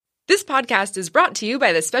This podcast is brought to you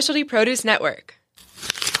by the Specialty Produce Network.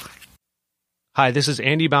 Hi, this is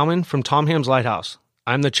Andy Bauman from Tom Ham's Lighthouse.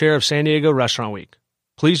 I'm the chair of San Diego Restaurant Week.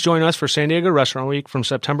 Please join us for San Diego Restaurant Week from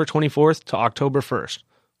September 24th to October 1st,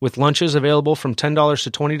 with lunches available from $10 to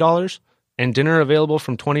 $20 and dinner available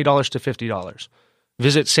from $20 to $50.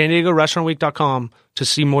 Visit SanDiegoRestaurantWeek.com to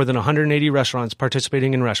see more than 180 restaurants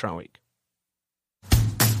participating in Restaurant Week.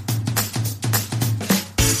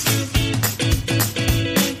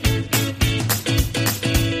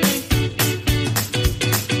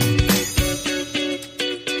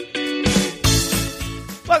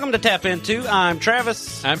 Welcome to Tap Into. I'm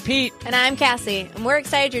Travis. I'm Pete. And I'm Cassie, and we're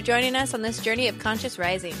excited you're joining us on this journey of conscious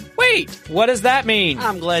rising. Wait, what does that mean?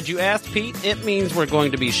 I'm glad you asked, Pete. It means we're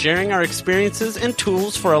going to be sharing our experiences and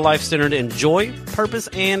tools for a life centered in joy, purpose,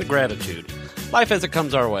 and gratitude. Life as it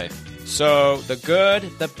comes our way. So, the good,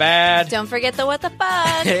 the bad. Don't forget the what the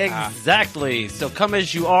fuck. Exactly. So come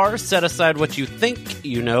as you are, set aside what you think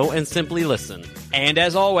you know, and simply listen. And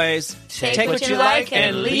as always, Take what you like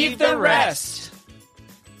and leave the rest.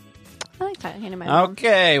 I like talking to my mom.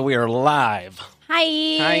 Okay, we are live. Hi.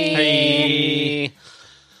 Hey.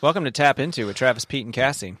 welcome to Tap Into with Travis, Pete, and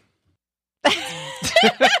Cassie.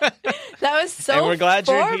 That was so and we're glad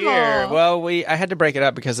formal. you're here. Well, I had to break it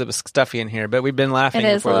up because it was stuffy in here, but we've been laughing It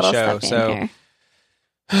is a before the little show. stuffy So in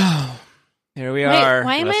here. here we Wait, are.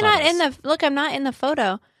 why am I That's not nice. in the... Look, I'm not in the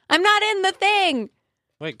photo. I'm not in the thing.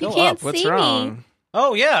 Wait, You go can't up. What's see me. wrong?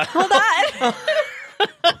 Oh, yeah. Hold on.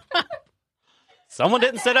 Someone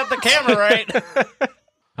didn't set up the camera right.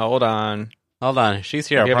 Hold on. Hold on. She's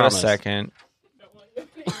here, I Give it a promise. second.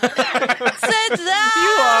 Sit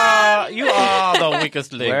down. You are the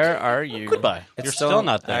weakest link. Where are you? Goodbye. It's You're still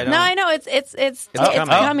not I there. don't- No, I know. It's coming.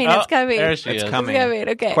 coming. Oh, It's coming. There she It's is. coming. It's coming.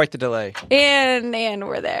 Okay. Quite the delay. And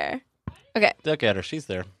we're there. Okay. Look at her. She's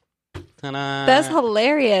there. Ta-da. That's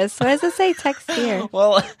hilarious. Why does it say text here?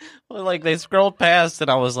 Well, like they scrolled past, and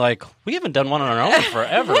I was like, "We haven't done one on our own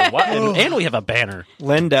forever, what? And we have a banner."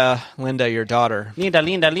 Linda, your daughter. Linda.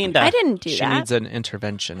 I didn't do She that. needs an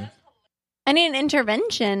intervention. I need an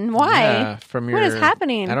intervention. Why? Yeah, from your, What is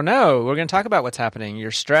happening? I don't know. We're going to talk about what's happening.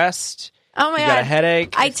 You're stressed. Oh my You god! got a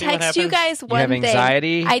headache. I See what text you happens? guys You one have thing.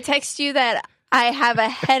 anxiety. I text you that I have a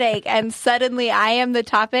headache, and suddenly I am the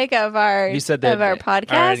topic of our You said that of our Our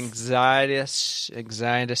podcast. anxiety.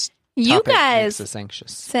 You topic guys makes us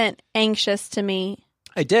anxious. sent anxious to me,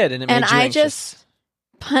 I did, and it and made you I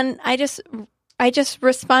anxious. I just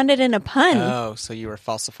responded in a pun. Oh, so you were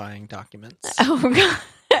falsifying documents. Oh god!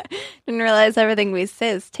 Didn't realize everything we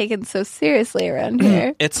say is taken so seriously around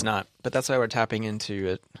here. It's not, but that's why we're tapping into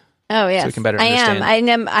it. Oh yes, we can better I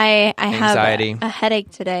understand I have anxiety. a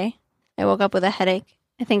headache today. I woke up with a headache.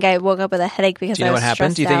 I think I woke up with a headache because Do you know I what was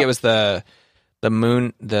happened? Do you think stressed it was the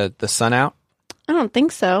moon, the sun out, out. I don't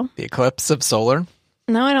think so. the eclipse of solar?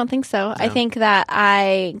 No, I don't think so. I think that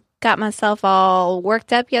I got myself all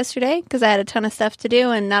worked up yesterday because I had a ton of stuff to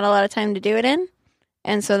do and not a lot of time to do it in.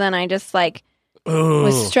 And so then I just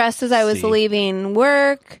was stressed as I was see. leaving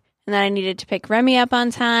work, and then I needed to pick Remy up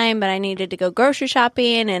on time, but I needed to go grocery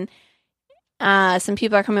shopping, and some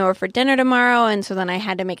people are coming over for dinner tomorrow, and so then I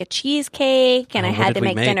had to make a cheesecake, and Oh, I what had did to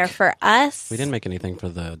we make dinner make? for us. We didn't make anything for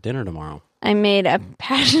the dinner tomorrow. I made a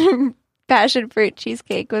passion fruit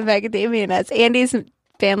cheesecake with macadamia nuts. Andy's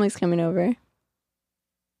family's coming over.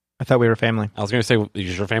 I thought we were family. I was going to say,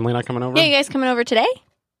 is your family not coming over? Yeah, you guys coming over today?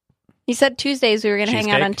 You said Tuesdays we were going to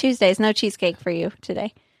hang out on Cheesecake? Tuesdays. No cheesecake for you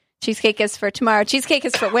today. Cheesecake is for tomorrow. Cheesecake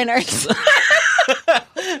is for winners.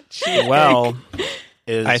 Well,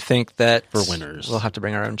 Is I think that for winners. we'll have to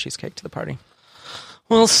bring our own cheesecake to the party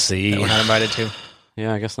we'll see. that we're not invited to.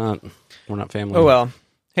 Yeah, I guess not. We're not family. Oh well.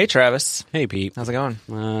 Hey Travis, Hey, Pete. how's it going?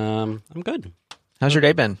 I'm good. How's your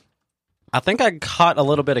day been? I think I caught a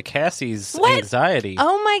little bit of Cassie's What? anxiety.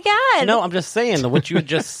 Oh my God. No, I'm just saying that what you had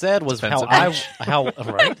just said was how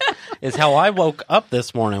Offensive. how I woke up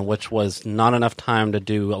this morning, which was not enough time to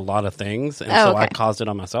do a lot of things, and so I okay. caused it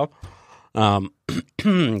on myself.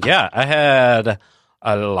 Yeah, I had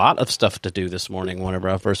a lot of stuff to do this morning. Whenever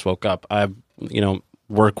I first woke up, I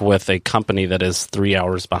work with a company that is 3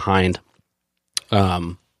 hours behind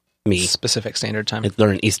me. Specific standard time.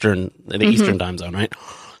 They're in Eastern time zone, right?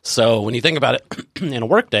 So when you think about it, in a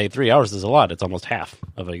workday, 3 hours is a lot. It's almost half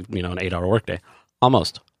of an 8-hour workday,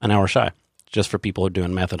 almost an hour shy, just for people who are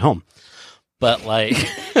doing math at home. But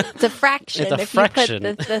It's a fraction. It's a if fraction.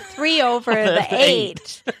 you put the 3 over the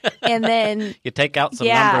 8, and then you take out some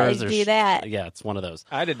Yeah, numbers. you do that. Yeah, it's one of those.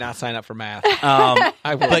 I did not sign up for math.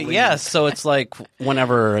 I will but yeah, so it's like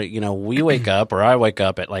whenever we wake up, or I wake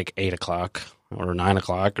up at like 8 o'clock or 9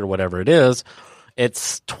 o'clock or whatever it is,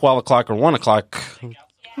 it's 12 o'clock or 1 o'clock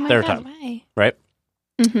Oh my their God, time, why? right?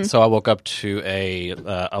 Mhm. So I woke up to a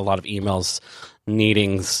lot of emails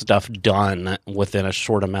needing stuff done within a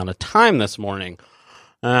short amount of time this morning.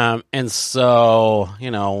 And so,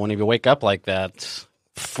 when you wake up like that,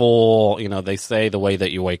 they say the way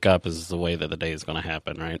that you wake up is the way that the day is going to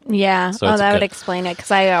happen, right? Yeah. So Oh, it's that would good. explain it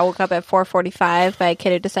because I woke up at 4:45 by a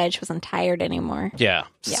kid who decided she wasn't tired anymore. Yeah.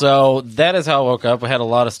 Yeah. So that is how I woke up. I had a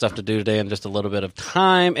lot of stuff to do today in just a little bit of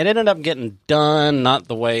time. It ended up getting done, not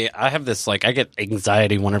the way I have this, I get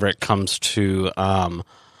anxiety whenever it comes to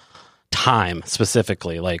time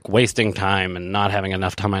specifically, like wasting time and not having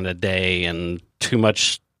enough time in a day and too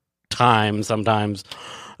much time sometimes.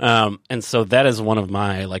 And so that is one of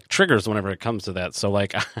my triggers whenever it comes to that. So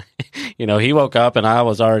he woke up and I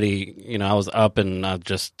was already, I was up and I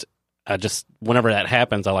just whenever that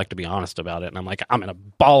happens, I like to be honest about it. And I'm like, I'm in a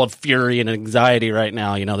ball of fury and anxiety right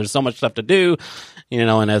now. There's so much stuff to do,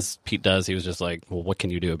 and as Pete does, he was just like, well, what can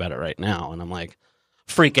you do about it right now? And I'm like,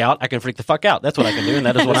 freak out. I can freak the fuck out. That's what I can do. And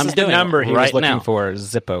that is what I'm doing. The number he right was looking now. for is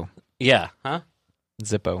Zippo. Yeah. Huh?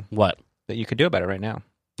 Zippo. What? That you could do about it right now.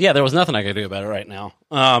 Yeah, there was nothing I could do about it right now.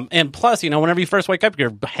 And plus, whenever you first wake up,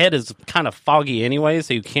 your head is kind of foggy anyway,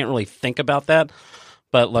 so you can't really think about that.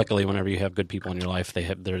 But luckily, whenever you have good people in your life,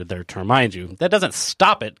 they're there to remind you. That doesn't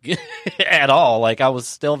stop it at all. I was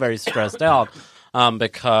still very stressed out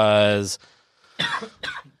because,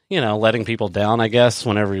 letting people down, I guess,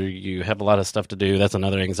 whenever you have a lot of stuff to do, that's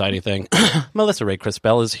another anxiety thing. Melissa Ray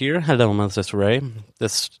Crispell is here. Hello, Melissa Ray.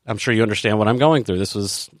 I'm sure you understand what I'm going through. This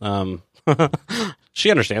was...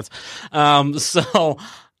 she understands. So,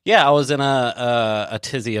 yeah, I was in a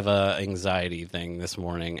tizzy of a anxiety thing this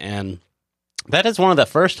morning, and that is one of the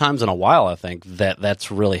first times in a while, I think,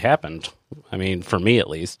 that's really happened. I mean, for me at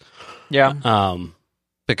least. Yeah.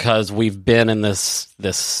 Because we've been in this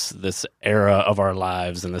era of our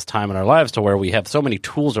lives and this time in our lives to where we have so many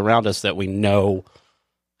tools around us that we know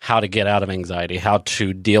how to get out of anxiety, how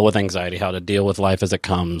to deal with anxiety, how to deal with life as it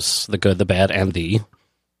comes, the good, the bad, and the...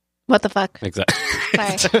 What the fuck? Exactly.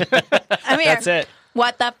 Sorry. I'm here. That's it.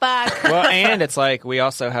 What the fuck? Well, and it's like we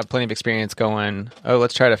also have plenty of experience going,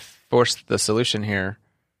 let's try to force the solution here.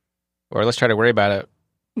 Or let's try to worry about it.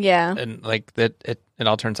 Yeah. And it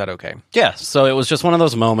all turns out okay. Yeah, so it was just one of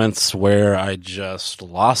those moments where I just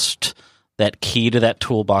lost that key to that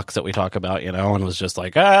toolbox that we talk about, and was just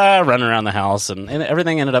running around the house, and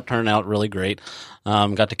everything ended up turning out really great.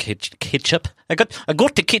 Got to catch up. I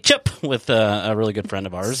got to catch up with a really good friend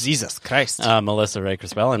of ours, Jesus Christ. Melissa Ray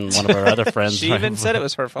Crispell, and one of our other friends. She even said it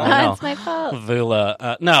was her fault. I know. It's my fault.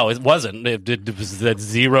 Vula. No, it wasn't. It was that's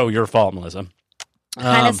zero your fault, Melissa.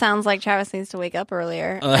 Kind of sounds like Travis needs to wake up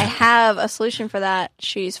earlier. I have a solution for that.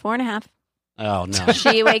 She's 4.5. Oh no,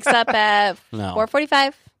 She wakes up at No.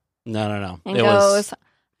 4:45 no. and It goes, was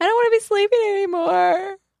I don't want to be sleeping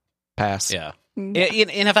anymore. Pass. yeah. And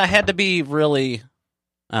if I had to be really,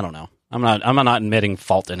 I don't know. I'm not admitting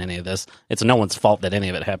fault in any of this. It's no one's fault that any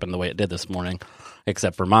of it happened the way it did this morning,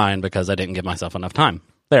 except for mine because I didn't give myself enough time.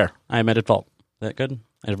 There, I admitted fault. Is that good?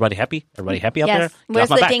 Everybody happy? Everybody happy out there? Yes. Get Where's off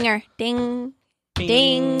my the back. dinger? Ding.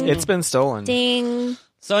 Ding. It's been stolen. Ding.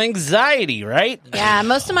 So anxiety, right? Yeah,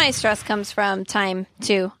 most of my stress comes from time,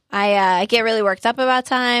 too. I get really worked up about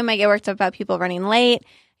time. I get worked up about people running late.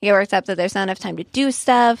 I get worked up that there's not enough time to do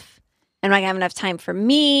stuff. And I have enough time for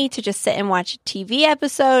me to just sit and watch a TV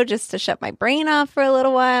episode just to shut my brain off for a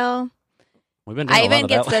little while. We've been doing I a lot even of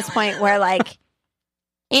get that. to this point where,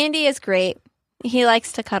 Andy is great. He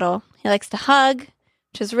likes to cuddle. He likes to hug,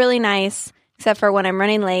 which is really nice, except for when I'm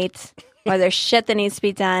running late or there's shit that needs to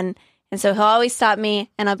be done. And so he'll always stop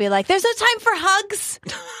me, and I'll be like, there's no time for hugs.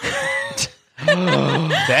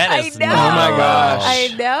 That is I know. Oh my gosh. I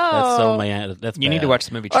know. That's so mad. That's You need bad. to watch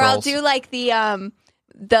the movie Or Trolls. I'll do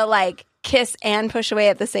the kiss and push away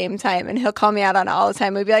at the same time, and he'll call me out on it all the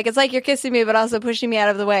time. He'll be like, it's like you're kissing me, but also pushing me out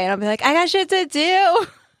of the way. And I'll be like, I got shit to do.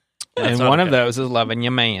 and not one okay. of those is loving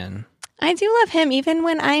your man. I do love him even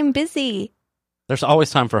when I'm busy. There's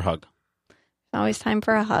always time for a hug. Always time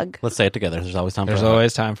for a hug. Let's say it together. There's always time There's for a hug.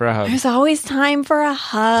 always time for a hug. There's always time for a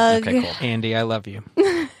hug. Okay, cool. Andy, I love you.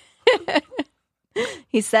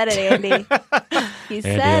 He said it, Andy. He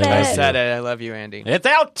said I I it. said it. I love you, Andy. It's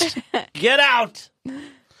out. Get out.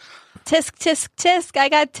 Tisk, tisk, tisk. I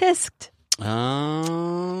got tisked.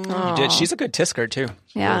 You did. She's a good tisker, too.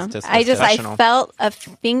 Yeah. Tisk, tisk, I professional. felt a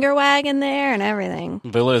finger wag in there and everything.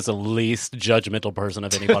 Villa is the least judgmental person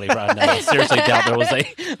of anybody right now. I seriously doubt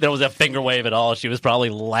there was a finger wave at all. She was probably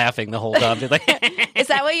laughing the whole time. She's like, Is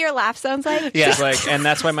that what your laugh sounds like? Yeah. And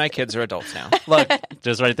that's why my kids are adults now. look,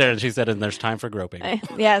 just right there. And she said, and there's time for groping.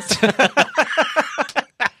 Yes.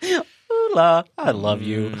 Vula, I love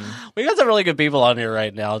you. We got some really good people on here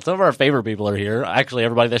right now. Some of our favorite people are here. Actually,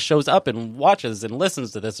 everybody that shows up and watches and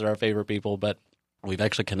listens to this are our favorite people, but we've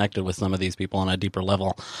actually connected with some of these people on a deeper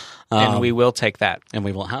level. And we will take that. And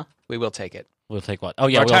we will, We will take it. We'll take what? Oh,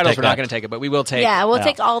 yeah, Our we'll titles, take we're that. not going to take it, but we will take. Yeah, we'll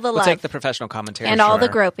take all the We'll love. take the professional commentary And all to the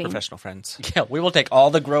our groping. Professional friends. Yeah, we will take all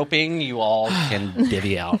the groping you all can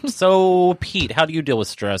divvy out. So, Pete, how do you deal with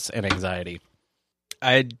stress and anxiety?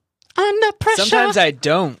 Under pressure. Sometimes I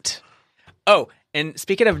don't. Oh, and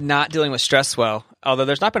speaking of not dealing with stress well, although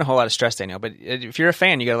there's not been a whole lot of stress, Daniel, but if you're a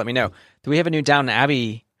fan, you got to let me know. Do we have a new Downton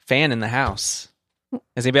Abbey fan in the house?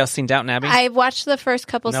 Has anybody else seen Downton Abbey? I've watched the first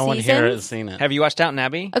couple No one seasons. here has seen it. Have you watched Downton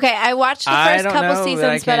Abbey? Okay, I watched the I first don't couple know that I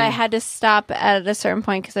seasons, but I can- had to stop at a certain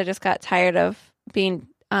point because I just got tired of being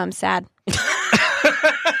sad.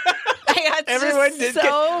 I got Everyone did. so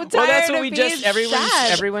Well, that's tired what of we being just.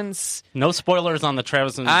 sad. Everyone's. No spoilers on the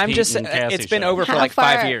Travis and I'm Pete just. and Cassie It's been show. over for How like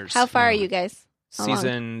far- 5 years. How far are you guys? How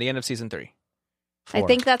long? The end of season 3. I 4.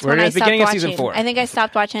 think that's We're when at I the stopped beginning of watching. season 4. I think I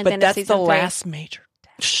stopped watching at the But end of that's season the 3. last major.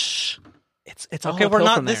 Shh. It's all Okay, we're uphill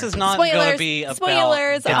not. from this there. is not going to Spoilers. be about.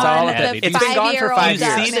 Spoilers It's on all the Abby. It's been gone for 5-year-old 5 You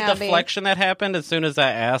years. see the Downton Abbey. deflection that happened as soon as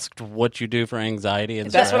I asked what you do for anxiety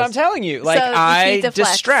and That's what I'm stress? telling you. Like So I he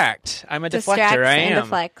deflects. distract. I'm a Distracts deflector. I and am.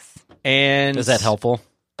 deflects. And Is that helpful?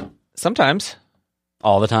 Sometimes.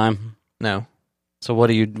 All the time? No. So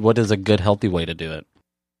what is a good healthy way to do it?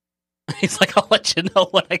 He's like, I'll let you know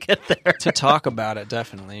when I get there. To talk about it,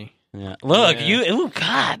 definitely. Yeah. Look, Yeah.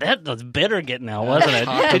 God, that was bitter getting out, wasn't it?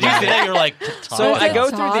 Talk Did you about see it. that? You're like, to talk So about I it. go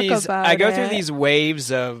Talk through these. about I go through it. these waves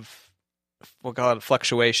of we'll call it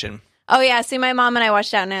fluctuation. Oh yeah, see, my mom and I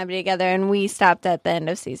watched Downton Abbey together, and we stopped at the end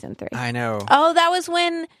of season 3. I know. Oh, that was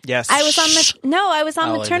when Yes. I was on I was on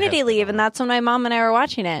Oh, maternity yeah. leave, and that's when my mom and I were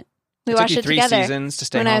watching it. We It took watched you it 3 together seasons to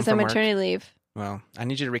stay when home I was on from work. maternity leave. Well, I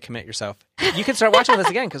need you to recommit yourself. You can start watching this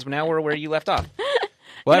again because now we're where you left off.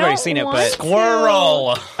 Well, I've I already don't seen it, want but to. Squirrel.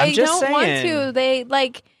 I'm I just don't want saying. to. They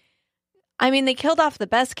they killed off the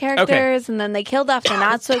best characters, and then they killed off the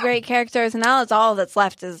not so great characters, and now it's all that's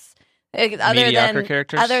left is Mediocre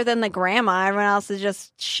characters? Other than the grandma, everyone else is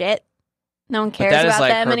just shit. No one But cares that is about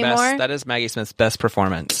like them her anymore. best. That is Maggie Smith's best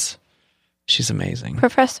performance. She's amazing.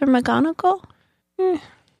 Professor McGonagall.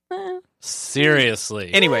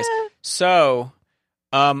 Seriously. Anyways, so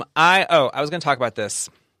I was going to talk about this.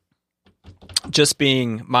 Just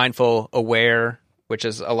being mindful, aware, which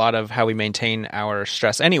is a lot of how we maintain our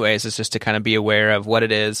stress anyways, is just to kind of be aware of what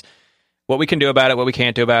it is, what we can do about it, what we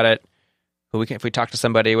can't do about it, if we talk to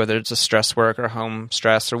somebody, whether it's a stress work or home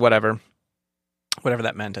stress or whatever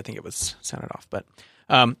that meant. I think it was sounded off, but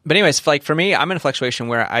anyways, like for me, I'm in a fluctuation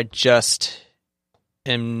where I just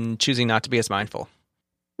am choosing not to be as mindful.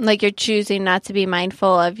 Like you're choosing not to be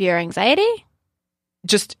mindful of your anxiety?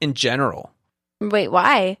 Just in general. Wait,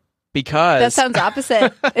 why? Because That sounds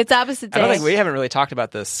opposite. It's opposite I don't days. think we haven't really talked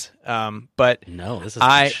about this, but No, this is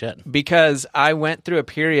good shit. because I went through a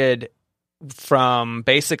period from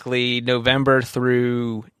basically November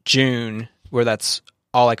through June where that's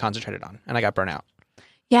all I concentrated on, and I got burnt out.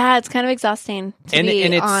 Yeah, it's kind of exhausting to And be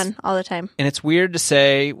it's- on all the time. And it's weird to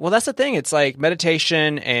say, well, that's the thing. It's like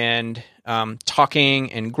meditation and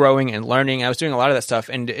talking and growing and learning. I was doing a lot of that stuff,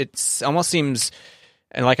 and it's almost seems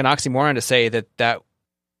and like an oxymoron to say that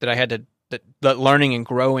I had to that learning and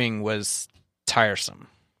growing was tiresome.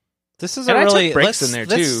 This is And a I took really breaks in there,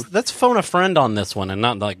 too. Let's phone a friend on this one, and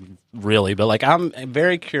not like really, but like I'm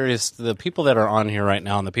very curious. The people that are on here right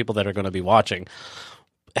now, and the people that are going to be watching,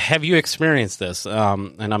 have you experienced this?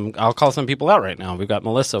 And I'll call some people out right now. We've got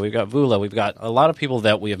Melissa, we've got Vula, we've got a lot of people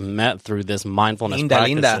that we have met through this mindfulness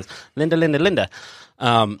practices. Linda.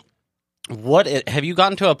 Have you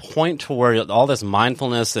gotten to a point to where all this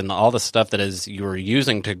mindfulness and all the stuff that is you are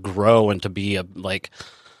using to grow and to be a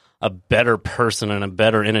better person and a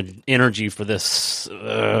better energy for this,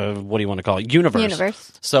 what do you want to call it?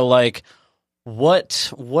 Universe. So like,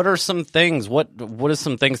 what are some things, what is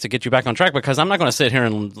some things to get you back on track? Because I'm not going to sit here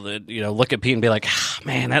and, look at Pete and be like,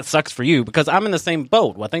 man, that sucks for you, because I'm in the same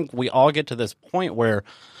boat. I think we all get to this point where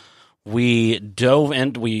we dove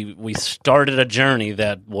in, we started a journey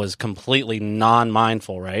that was completely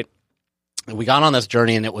non-mindful, right? We got on this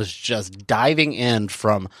journey, and it was just diving in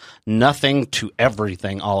from nothing to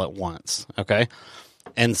everything all at once. Okay.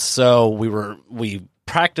 And so we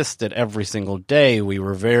practiced it every single day. We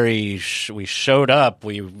were we showed up,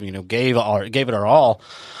 we, gave it our all.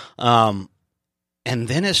 And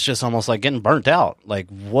then it's just almost like getting burnt out. Like,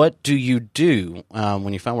 what do you do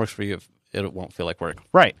when you find works for you? It won't feel like work.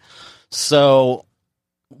 Right. So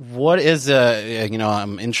What is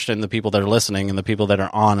I'm interested in the people that are listening and the people that are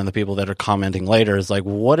on and the people that are commenting later. Is like,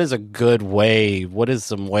 what is a good way? What is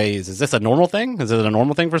some ways? Is this a normal thing? Is it a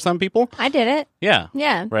normal thing for some people? I did it. Yeah.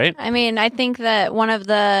 Yeah. Right? I mean, I think that one of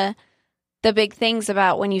the big things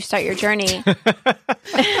about when you start your journey,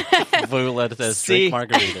 Vula says drink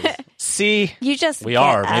margaritas. See, you just We get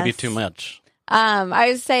are, us. maybe too much. I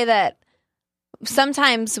would say that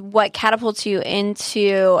sometimes what catapults you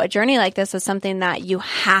into a journey like this is something that you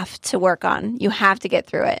have to work on. You have to get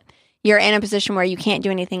through it. You're in a position where you can't do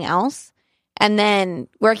anything else. And then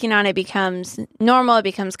working on it becomes normal. It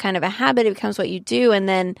becomes kind of a habit. It becomes what you do. And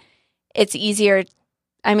then it's easier.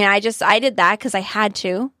 I mean, I did that because I had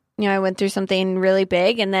to. You know, I went through something really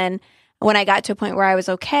big. And then when I got to a point where I was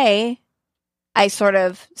okay, I sort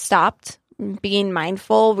of stopped being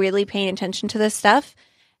mindful, really paying attention to this stuff.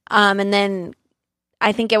 And then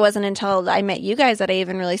I think it wasn't until I met you guys that I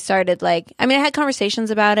even really started I had conversations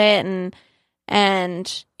about it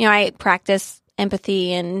and you know, I practice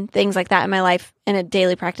empathy and things like that in my life in a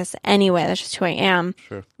daily practice anyway. That's just who I am.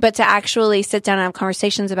 Sure. But to actually sit down and have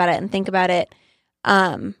conversations about it and think about it,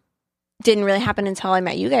 didn't really happen until I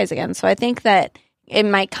met you guys again. So I think that it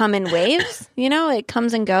might come in waves, you know, it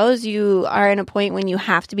comes and goes. You are in a point when you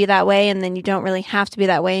have to be that way and then you don't really have to be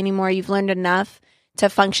that way anymore. You've learned enough to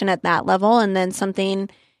function at that level, and then something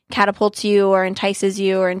catapults you or entices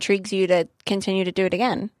you or intrigues you to continue to do it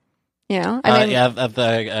again. You know, I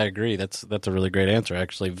agree. That's a really great answer,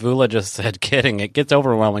 actually. Vula just said, kidding, it gets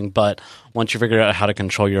overwhelming, but once you figure out how to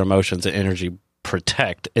control your emotions and energy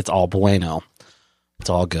protect, it's all bueno. It's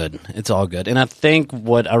all good. It's all good. And I think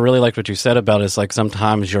what I really liked what you said about is like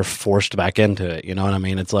sometimes you're forced back into it. You know what I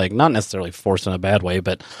mean? It's like not necessarily forced in a bad way,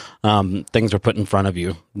 but things are put in front of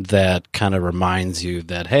you that kind of reminds you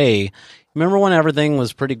that, hey, remember when everything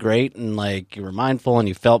was pretty great and like you were mindful and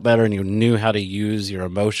you felt better and you knew how to use your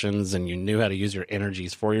emotions and you knew how to use your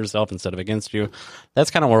energies for yourself instead of against you? That's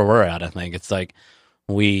kind of where we're at, I think. It's like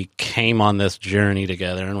we came on this journey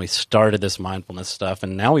together and we started this mindfulness stuff,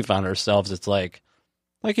 and now we found ourselves, it's like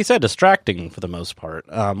you said, distracting for the most part.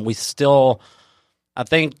 We still, I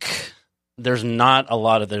think there's not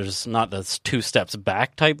this 2 steps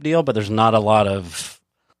back type deal, but there's not a lot of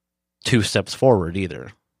 2 steps forward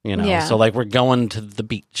either. You know, Yeah. So like we're going to the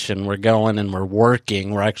beach and we're going and we're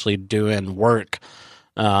working, we're actually doing work.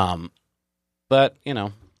 But, you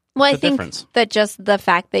know, Well, I the think difference. that just the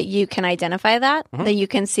fact that you can identify that, that you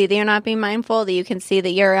can see that you're not being mindful, that you can see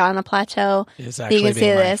that you're on a plateau, is that you actually can see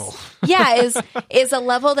being this, mindful. is a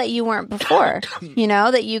level that you weren't before. You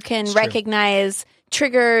know, that you can recognize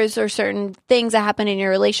triggers or certain things that happen in your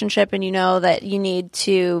relationship, and you know that you need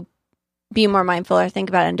to be more mindful or think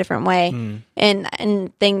about it in a different way,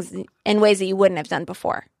 and things in ways that you wouldn't have done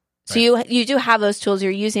before. So you do have those tools.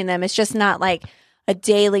 You're using them. It's just not like a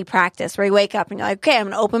daily practice where you wake up and you're like, okay, I'm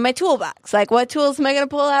going to open my toolbox. Like, what tools am I going to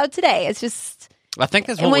pull out today? It's just, I think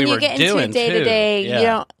that's and what when we you were get into doing it day to day, too. you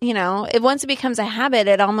don't, you know, once it becomes a habit,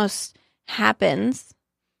 it almost happens.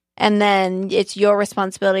 And then it's your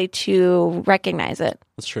responsibility to recognize it.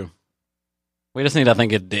 That's true. We just need, I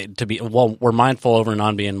think, it to be, well, we're mindful over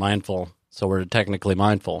non being mindful, so we're technically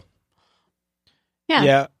mindful.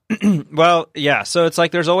 Yeah. Well, yeah. So it's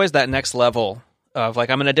like there's always that next level of like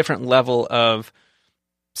I'm in a different level of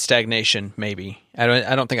stagnation. Maybe I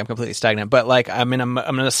don't think I'm completely stagnant, but like I'm in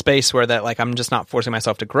a space where that like I'm just not forcing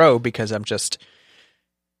myself to grow because I'm just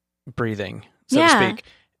breathing, so to speak.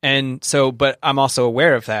 And so, but I'm also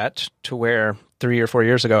aware of that to where 3 or 4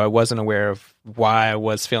 years ago I wasn't aware of why I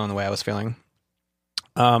was feeling the way I was feeling.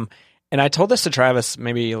 And I told this to Travis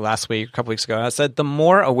maybe last week, a couple weeks ago. I said, the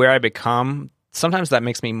more aware I become, sometimes that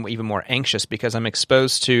makes me even more anxious because I'm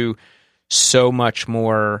exposed to so much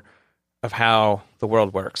more of how the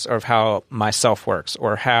world works or of how myself works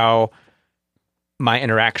or how my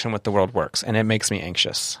interaction with the world works. And it makes me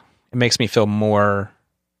anxious. It makes me feel more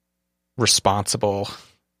responsible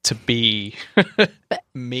to be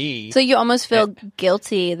me. So you almost feel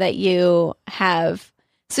guilty that you have,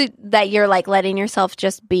 so that you're like letting yourself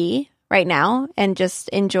just be right now and just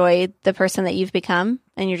enjoy the person that you've become,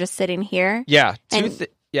 and you're just sitting here. Yeah. And-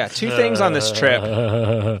 Two things on this trip.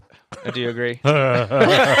 Do you agree?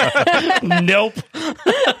 Nope.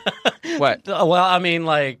 What? Well, I mean,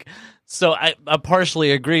 like, so I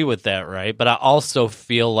partially agree with that, right? But I also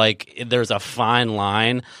feel like there's a fine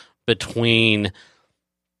line between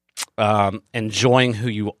enjoying who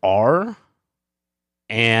you are,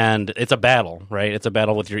 and it's a battle, right? It's a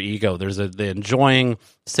battle with your ego. There's the enjoying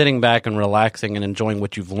sitting back and relaxing and enjoying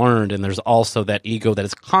what you've learned, and there's also that ego that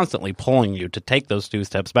is constantly pulling you to take those 2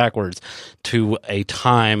 steps backwards to a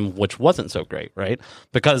time which wasn't so great, right?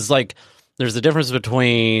 Because, like, there's a difference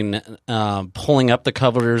between pulling up the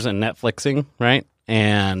covers and Netflixing, right,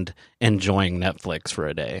 and enjoying Netflix for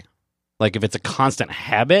a day. Like if it's a constant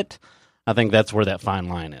habit, I think that's where that fine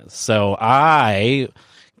line is. So I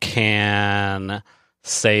can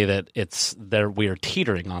say that it's there. We are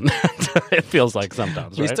teetering on that. It feels like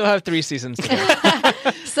sometimes. We right? still have 3 seasons to go.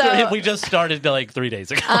 So we just started like 3 days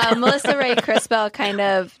ago. Melissa Ray Crispell kind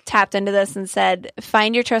of tapped into this and said,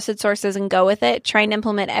 find your trusted sources and go with it. Trying to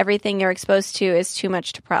implement everything you're exposed to is too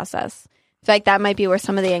much to process. I feel like that might be where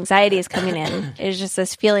some of the anxiety is coming in. It's just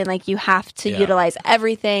this feeling like you have to utilize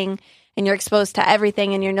everything and you're exposed to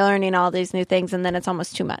everything and you're learning all these new things and then it's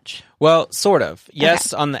almost too much. Well, sort of.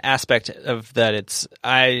 Yes, on the aspect of that it's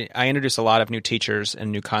I introduce a lot of new teachers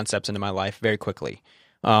and new concepts into my life very quickly.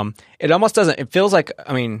 It almost doesn't, it feels like,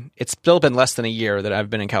 I mean, it's still been less than a year that I've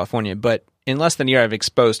been in California, but in less than a year I've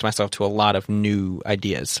exposed myself to a lot of new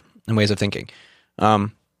ideas and ways of thinking.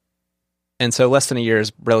 And so less than a year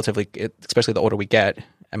is relatively, especially the older we get.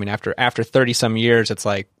 I mean, after 30 some years, it's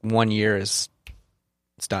like 1 year is,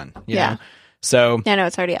 it's done. You know? So I know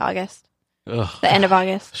it's already August. Ugh. The end of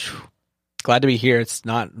August. glad to be here. It's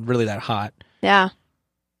not really that hot. Yeah.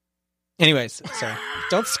 Anyways, sorry.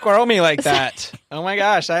 Don't squirrel me like that. Oh my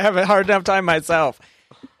gosh, I have a hard enough time myself.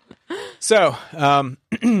 So, I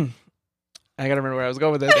gotta remember where I was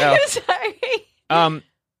going with this now. Sorry.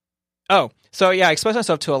 So yeah, I expose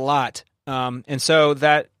myself to a lot. And so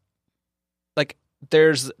that, like,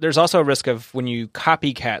 there's also a risk of when you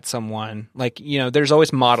copycat someone, like, you know, there's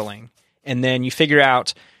always modeling, and then you figure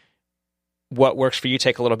out what works for you,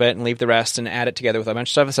 take a little bit and leave the rest and add it together with a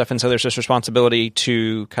bunch of stuff. And so there's this responsibility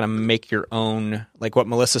to kind of make your own, like what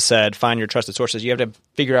Melissa said, find your trusted sources. You have to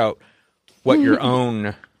figure out what your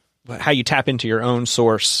own, how you tap into your own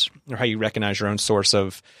source, or how you recognize your own source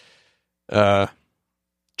of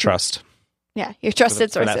trust. Yeah, your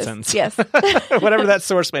trusted For that sources. sense. Yes. Whatever that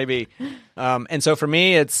source may be. And so for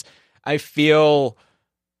me, I feel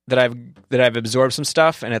that I've absorbed some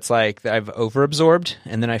stuff, and it's like that I've overabsorbed,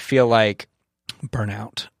 and then I feel like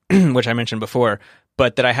burnout, which I mentioned before,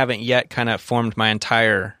 but that I haven't yet kind of formed my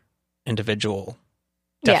entire individual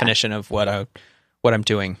definition of what I'm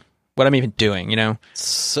doing, what I'm even doing, you know?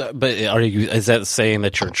 So, but is that saying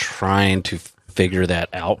that you're trying to figure that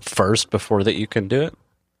out first before that you can do it?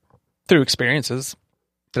 Through experiences.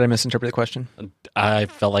 Did I misinterpret the question? I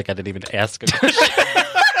felt like I didn't even ask a question.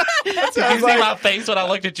 Did you see my face when I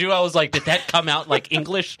looked at you? I was like, did that come out like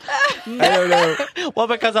English? I don't know. Well,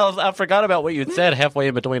 because I forgot about what you had said halfway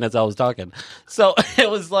in between as I was talking. So it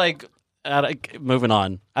was like, moving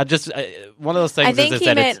on. One of those things I think is he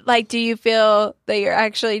that meant, like, do you feel that you're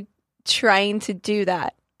actually trying to do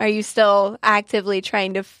that? Are you still actively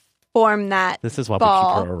trying to form that? this is why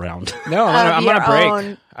ball. we keep her around. No, I'm on a your break.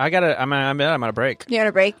 own- I'm on a break. You're on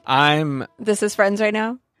a break? This is friends right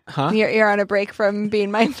now? Huh? You're on a break from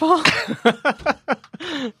being mindful?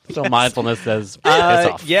 So mindfulness says piss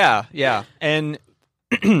off. Yeah. And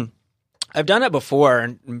I've done it before,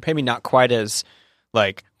 and maybe not quite as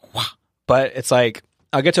like, wah, but it's like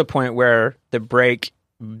I'll get to a point where the break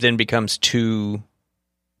then becomes too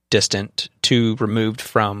distant, too removed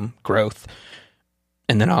from growth,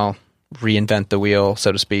 and then I'll reinvent the wheel,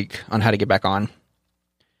 so to speak, on how to get back on.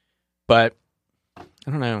 But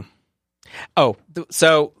I don't know. Oh,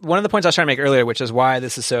 so one of the points I was trying to make earlier, which is why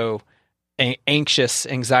this is so anxious,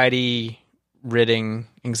 anxiety-ridding,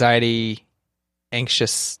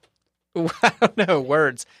 anxious, I don't know,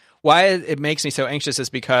 words. Why it makes me so anxious is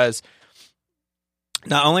because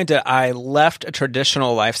not only did I left a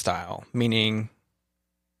traditional lifestyle, meaning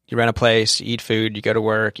you rent a place, you eat food, you go to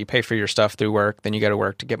work, you pay for your stuff through work, then you go to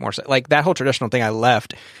work to get more, like that whole traditional thing I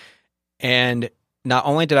left. And not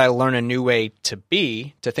only did I learn a new way to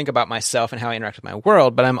think about myself and how I interact with my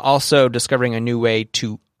world, but I'm also discovering a new way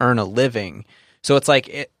to earn a living. So it's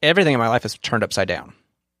like everything in my life is turned upside down.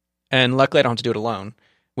 And luckily I don't have to do it alone,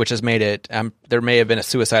 which has made it, there may have been a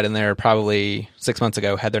suicide in there probably 6 months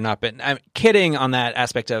ago had there not been. I'm kidding on that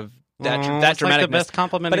aspect of that, that it's like the best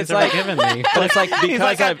compliment he's ever given me. But it's like, because he's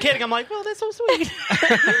like, I'm kidding. I'm like, well, that's so sweet.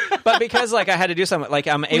 But because like I had to do something, like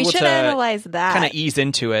I'm We able should to analyze that. kind of ease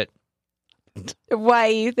into it. Why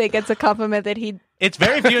you think it's a compliment that he It's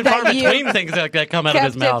very few and far That you between things that come out of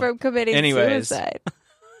kept his it mouth. from committing Anyways. suicide?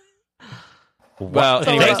 Well,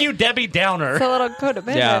 Thank anyways, you, Debbie Downer. It's a little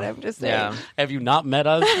codependent, Yeah. I'm just saying. yeah. Have you not met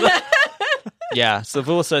us? Yeah, so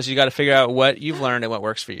Vula says you got to figure out what you've learned and what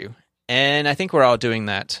works for you. And I think we're all doing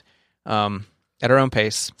that. at our own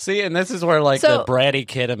pace. See, and this is where like So- the bratty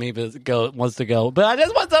kid in me wants to go, but I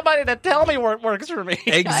just want somebody to tell me what works for me.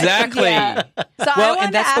 Exactly. Yeah. So I Well, wanted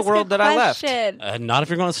and that's to the ask world a that I left. question. Not if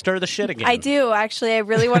you're going to stir the shit again. I do, actually. I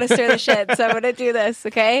really want to stir the shit, so I'm going to do this,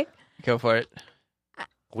 okay? Go for it.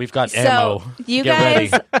 We've got ammo. So you Get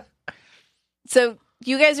guys, ready. so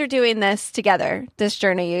you guys are doing this together, this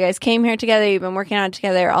journey. You guys came here together. You've been working on it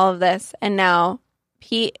together, all of this, and now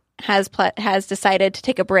Pete has decided to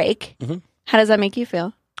take a break. Mm-hmm. How does that make you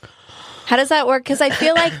feel? How does that work? Because I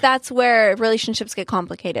feel like that's where relationships get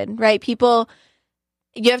complicated, right? People,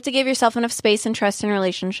 you have to give yourself enough space and trust in a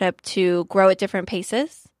relationship to grow at different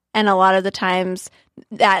paces. And a lot of the times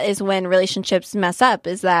that is when relationships mess up,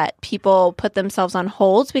 is that people put themselves on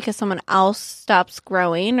hold because someone else stops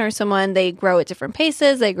growing, or they grow at different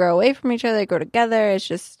paces, they grow away from each other, they grow together. It's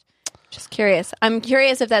just curious. I'm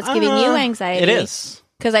curious if that's giving you anxiety. It is.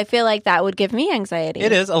 Because I feel like that would give me anxiety.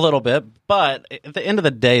 It is a little bit, but at the end of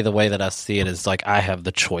the day, the way that I see it is like I have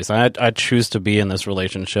the choice. I choose to be in this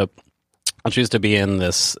relationship. I choose to be in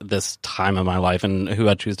this time of my life, and who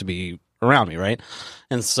I choose to be around me, right?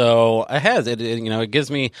 And so it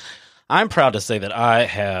gives me. I'm proud to say that I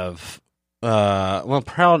have. Proud. I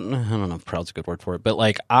don't know if proud's a good word for it, but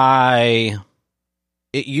like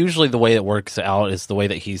it usually the way it works out is the way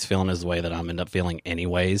that he's feeling is the way that I'm end up feeling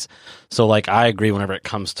anyways. So like I agree whenever it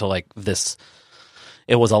comes to like this,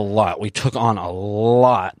 it was a lot. We took on a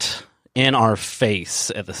lot in our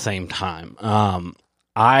face at the same time.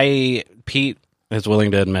 Pete is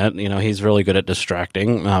willing to admit, he's really good at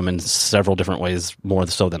distracting in several different ways, more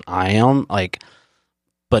so than I am.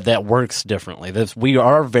 But that works differently.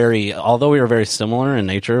 Although we are very similar in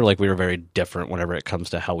nature, like we are very different whenever it comes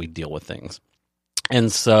to how we deal with things. And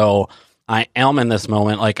so I am in this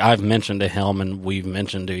moment, like I've mentioned to him and we've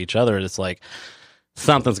mentioned to each other, it's like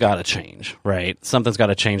something's got to change, right? Something's got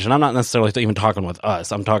to change. And I'm not necessarily even talking with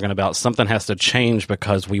us. I'm talking about something has to change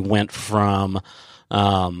because we went from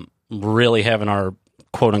really having our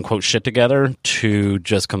quote unquote shit together to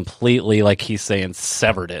just completely, like he's saying,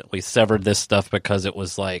 severed it. We severed this stuff because it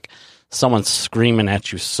was like someone screaming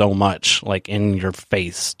at you so much, like in your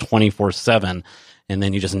face 24/7. And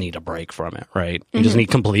then you just need a break from it, right? You just need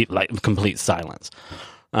complete silence.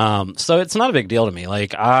 So it's not a big deal to me.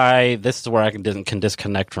 Like this is where I can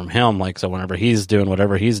disconnect from him. Like, so whenever he's doing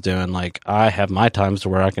whatever he's doing, like I have my times to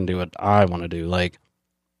where I can do what I want to do. Like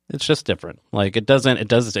it's just different. Like it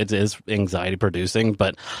is anxiety producing,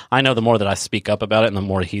 but I know the more that I speak up about it and the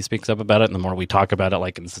more he speaks up about it and the more we talk about it,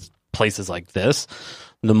 like in places like this,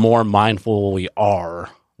 the more mindful we are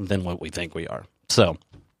than what we think we are. So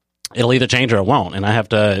it'll either change or it won't.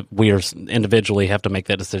 And we individually have to make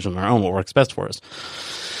that decision on our own, what works best for us.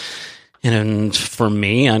 And for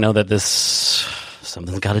me, I know that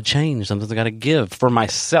something's got to change. Something's got to give for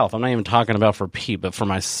myself. I'm not even talking about for Pete, but for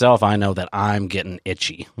myself, I know that I'm getting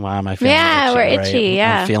itchy. Why am I feeling itchy? Yeah, we're right? itchy,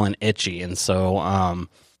 yeah. I'm feeling itchy. And so,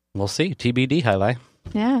 we'll see. TBD, highlight.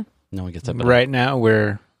 Yeah. No one gets that. Right now,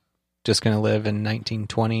 we're just going to live in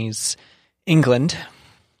 1920s England.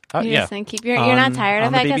 You're just gonna keep you're not tired of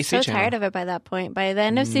on it. the I got BBC so channel. tired of it by that point. By the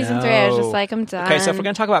end of season 3, I was just like, I'm done. Okay, so if we're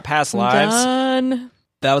going to talk about past lives, Done.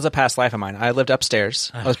 that was a past life of mine. I lived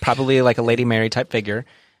upstairs. I was probably like a Lady Mary type figure.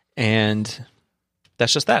 And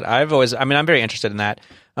that's just that. I'm very interested in that.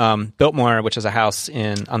 Biltmore, which is a house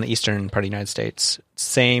on the eastern part of the United States,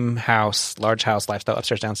 same house, large house, lifestyle,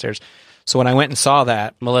 upstairs, downstairs. So when I went and saw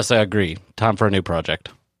that. Melissa, I agree. Time for a new project.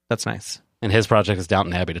 That's nice. And his project is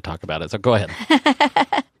Downton Abbey to talk about it. So go ahead.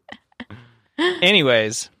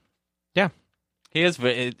 Anyways, yeah. He is,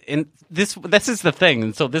 and this is the thing.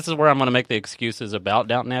 And so this is where I'm going to make the excuses about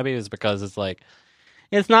Downton Abbey, is because it's like,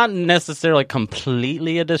 it's not necessarily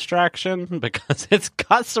completely a distraction because it's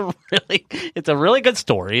a really good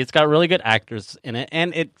story. It's got really good actors in it,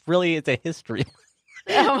 and it's a history.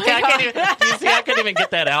 Oh my God. I couldn't even get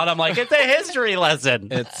that out. I'm like, it's a history lesson.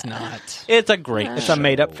 It's not. It's a great It's show. a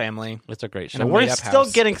made-up family. It's a great And show. a We're made-up still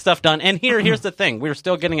house. getting stuff done. And here's the thing. We're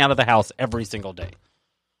still getting out of the house every single day.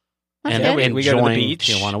 And good. enjoying We go to the beach.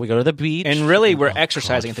 Tijuana. We go to the beach. And really, we're Oh,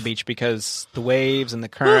 exercising God. at the beach because the waves and the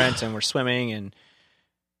current, and we're swimming and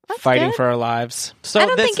That's fighting good. for our lives. So I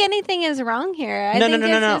don't this- think anything is wrong here. I No. think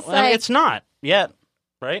it's just I mean, like, it's not yet,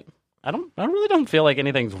 right? I really don't feel like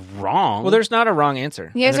anything's wrong. Well, there's not a wrong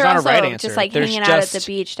answer. you guys There's are not also a right answer. just like There's hanging out at the just-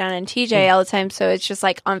 beach down in TJ all the time, so it's just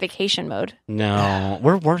like on vacation mode. No,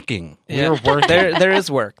 we're working. Yeah. We're working. there is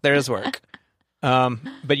work. There is work.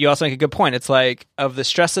 But you also make a good point. It's like, of the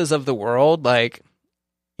stresses of the world, like,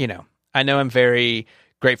 I know I'm very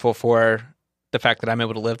grateful for the fact that I'm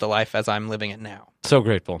able to live the life as I'm living it now So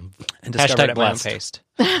grateful. and discover it Hashtag at my own blessed.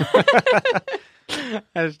 pace.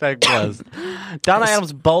 Hashtag buzz. Donna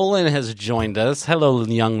Adams Bolin has joined us. Hello,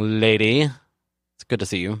 young lady. It's good to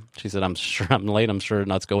see you. She said, I'm sure I'm late. I'm sure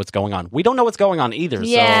not what's going on. We don't know what's going on either.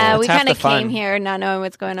 Yeah, so we half kind of the fun. came here not knowing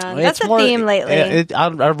what's going on. it's That's the more- theme lately. I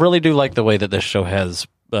really do like the way that this show has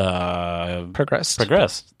Progressed.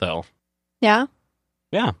 though. Yeah.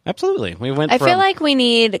 Yeah, absolutely. We went I from... feel like we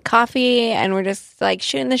need coffee and we're just like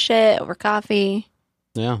shooting the shit over coffee.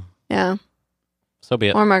 Yeah, Yeah. so be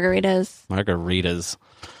it. Or margaritas. Margaritas.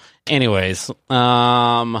 Anyways,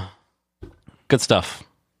 good stuff.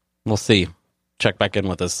 We'll see. Check back in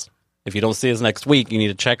with us. If you don't see us next week, you need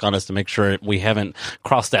to check on us to make sure we haven't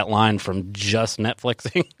crossed that line from just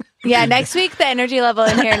Netflixing. Yeah, next week the energy level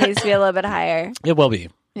in here needs to be a little bit higher. It will be.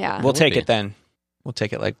 Yeah. We'll take be. it then. We'll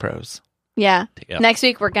take it like pros. Yeah. Yeah. Next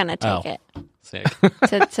week we're going to take Oh. it Sick.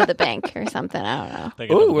 to the bank or something. I don't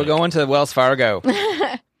know. Ooh, we're going to Wells Fargo.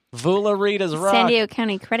 Vula Rita's rock. San Diego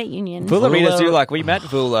County Credit Union. Vula Ritas, Vula- you like. We met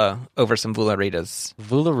Vula over some Vula Ritas.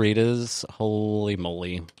 Vula Rita's. Holy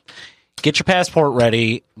moly. Get your passport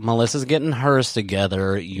ready. Melissa's getting hers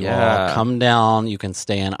together. You Yeah. all come down. You can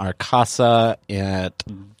stay in our casa at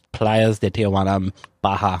Playas de Tijuana,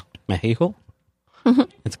 Baja, Mexico.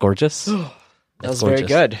 It's gorgeous. That was very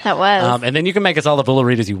good. That was. And then you can make us all the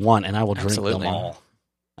Bullaritas you want, and I will drink Absolutely. them all.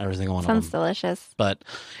 Every single one Sounds of them. delicious. But,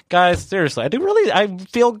 guys, seriously, I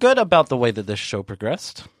feel good about the way that this show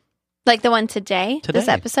progressed. Like the one today, this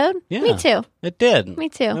Today. episode? Yeah. Me too. It did. Me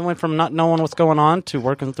too. We went from not knowing what's going on to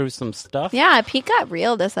working through some stuff. Yeah, Pete got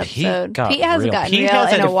real this episode. got Pete hasn't real. gotten Pete real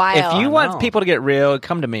hasn't- in a while. If you I want know. people to get real,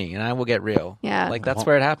 come to me and I will get real. Yeah. Like, that's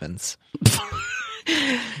where it happens.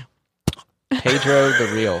 Pedro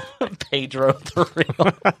the Real. Pedro the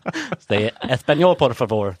Real. Say Espanol, por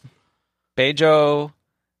favor. Pedro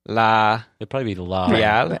La It'd probably be La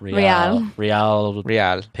Real. Real Real.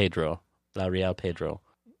 Pedro. La Real Pedro.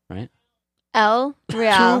 El Two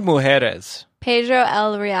Real. mujeres. Pedro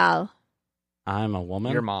El Real. I'm a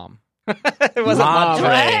woman. Your mom. It wasn't mom.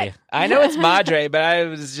 Madre. I know it's madre, but I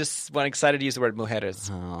was just excited to use the word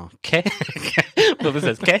mujeres. Okay. What was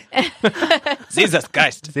this? Okay. Jesus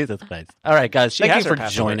Christ. Jesus Christ. All right, guys. She Thank has you her for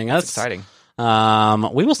passport. joining It's us. exciting.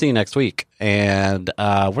 We will see you next week, and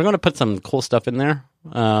we're going to put some cool stuff in there.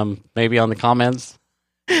 Maybe on the comments.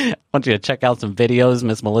 I want you to check out some videos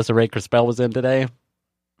Miss Melissa Ray Crispell was in today.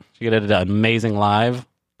 She did an amazing live.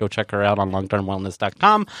 Go check her out on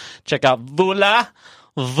longtermwellness.com. Check out Vula.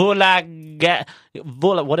 Vula,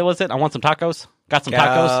 what was it? I want some tacos. Got some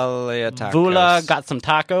tacos. Tacos. Vula got some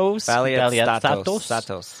tacos.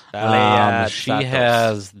 Satos. She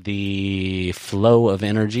has the flow of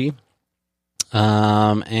energy.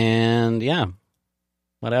 And yeah,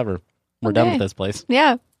 whatever. We're done Okay. with this place.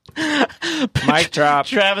 Yeah. Mic drop.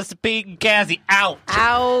 Travis, Pete, and Gazzy out.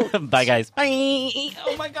 Out. Bye, guys. Bye.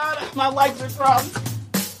 Oh my God, my legs are crossed.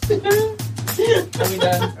 Are we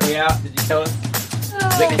done? Are we out? Did you kill us?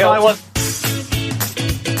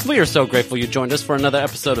 We are so grateful you joined us for another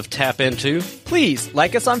episode of Tap Into. Please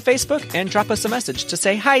like us on Facebook and drop us a message to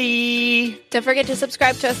say hi. Don't forget to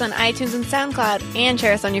subscribe to us on iTunes and SoundCloud and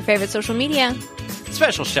share us on your favorite social media.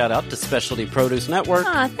 Special shout out to Specialty Produce Network.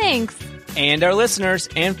 Aw, thanks. And our listeners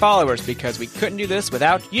and followers, because we couldn't do this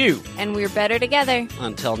without you. And we're better together.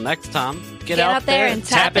 Until next time, get Get out there and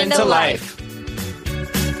tap into life.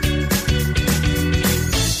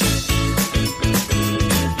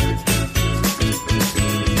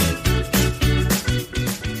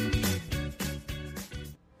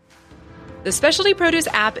 The Specialty Produce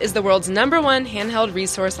app is the world's #1 handheld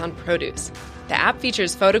resource on produce. The app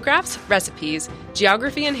features photographs, recipes,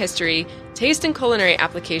 geography and history, taste and culinary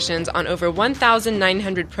applications on over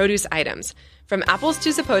 1,900 produce items. From apples to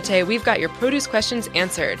zapote, we've got your produce questions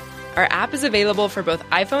answered. Our app is available for both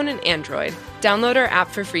iPhone and Android. Download our app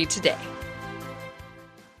for free today.